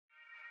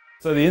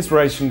So the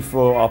inspiration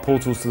for our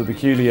portals to the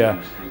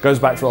peculiar goes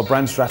back to our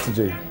brand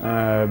strategy.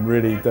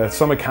 Really, the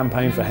summer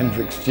campaign for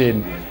Hendrick's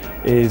Gin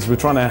is we're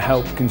trying to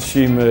help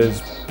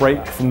consumers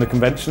break from the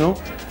conventional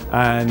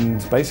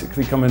and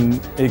basically come and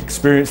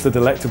experience the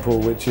delectable,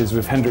 which is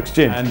with Hendrick's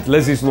Gin. And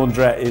Leslie's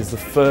Laundrette is the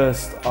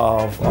first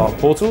of our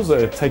portals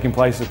that are taking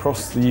place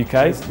across the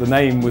UK. The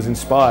name was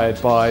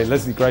inspired by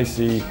Leslie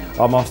Gracie,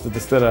 our master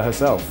distiller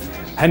herself.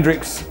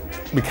 Hendrick's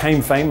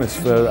became famous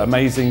for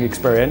amazing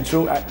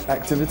experiential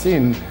activity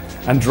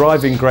and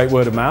driving great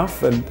word of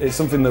mouth, and it's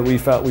something that we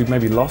felt we've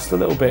maybe lost a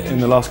little bit in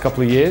the last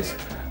couple of years.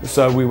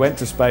 So we went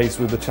to space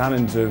with the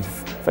challenge of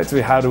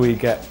effectively how do we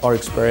get our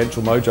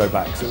experiential mojo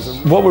back. So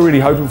what we're really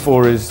hoping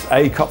for is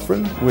a cut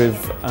through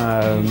with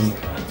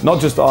not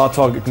just our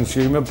target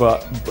consumer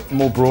but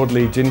more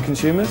broadly gin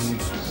consumers.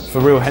 For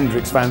real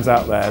Hendrick's fans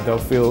out there,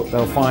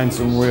 they'll find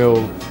some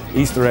real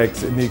Easter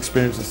eggs in the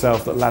experience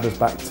itself that ladders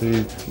back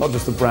to not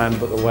just the brand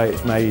but the way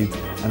it's made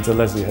and to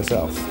Leslie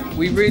herself.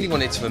 We really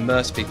wanted to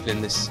immerse people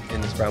in this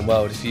brand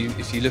world. If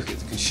you look at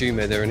the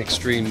consumer, they're an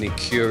extremely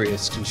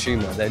curious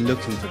consumer. They're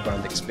looking for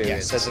brand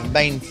experience. Yes, so the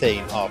main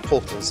theme are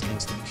portals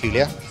into the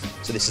peculiar.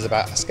 So this is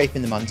about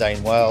escaping the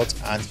mundane world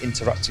and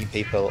interrupting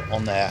people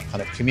on their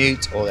kind of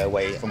commute or their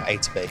way from A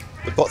to B.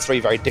 We've got three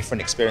very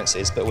different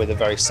experiences but with a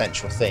very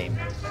central theme.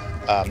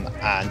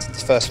 And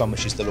the first one,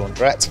 which is the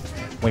Laundrette,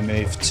 we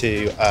move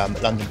to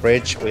London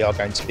Bridge. We are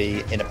going to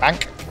be in a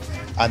bank,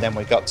 and then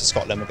we go up to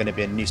Scotland. We're going to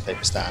be in a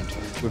newspaper stand.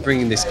 We're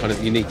bringing this kind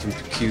of unique and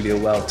peculiar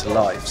world to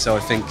life. So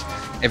I think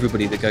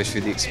everybody that goes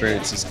through the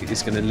experience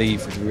is going to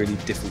leave with a really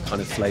different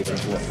kind of flavour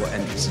of what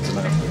Hendrick's is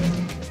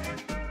about.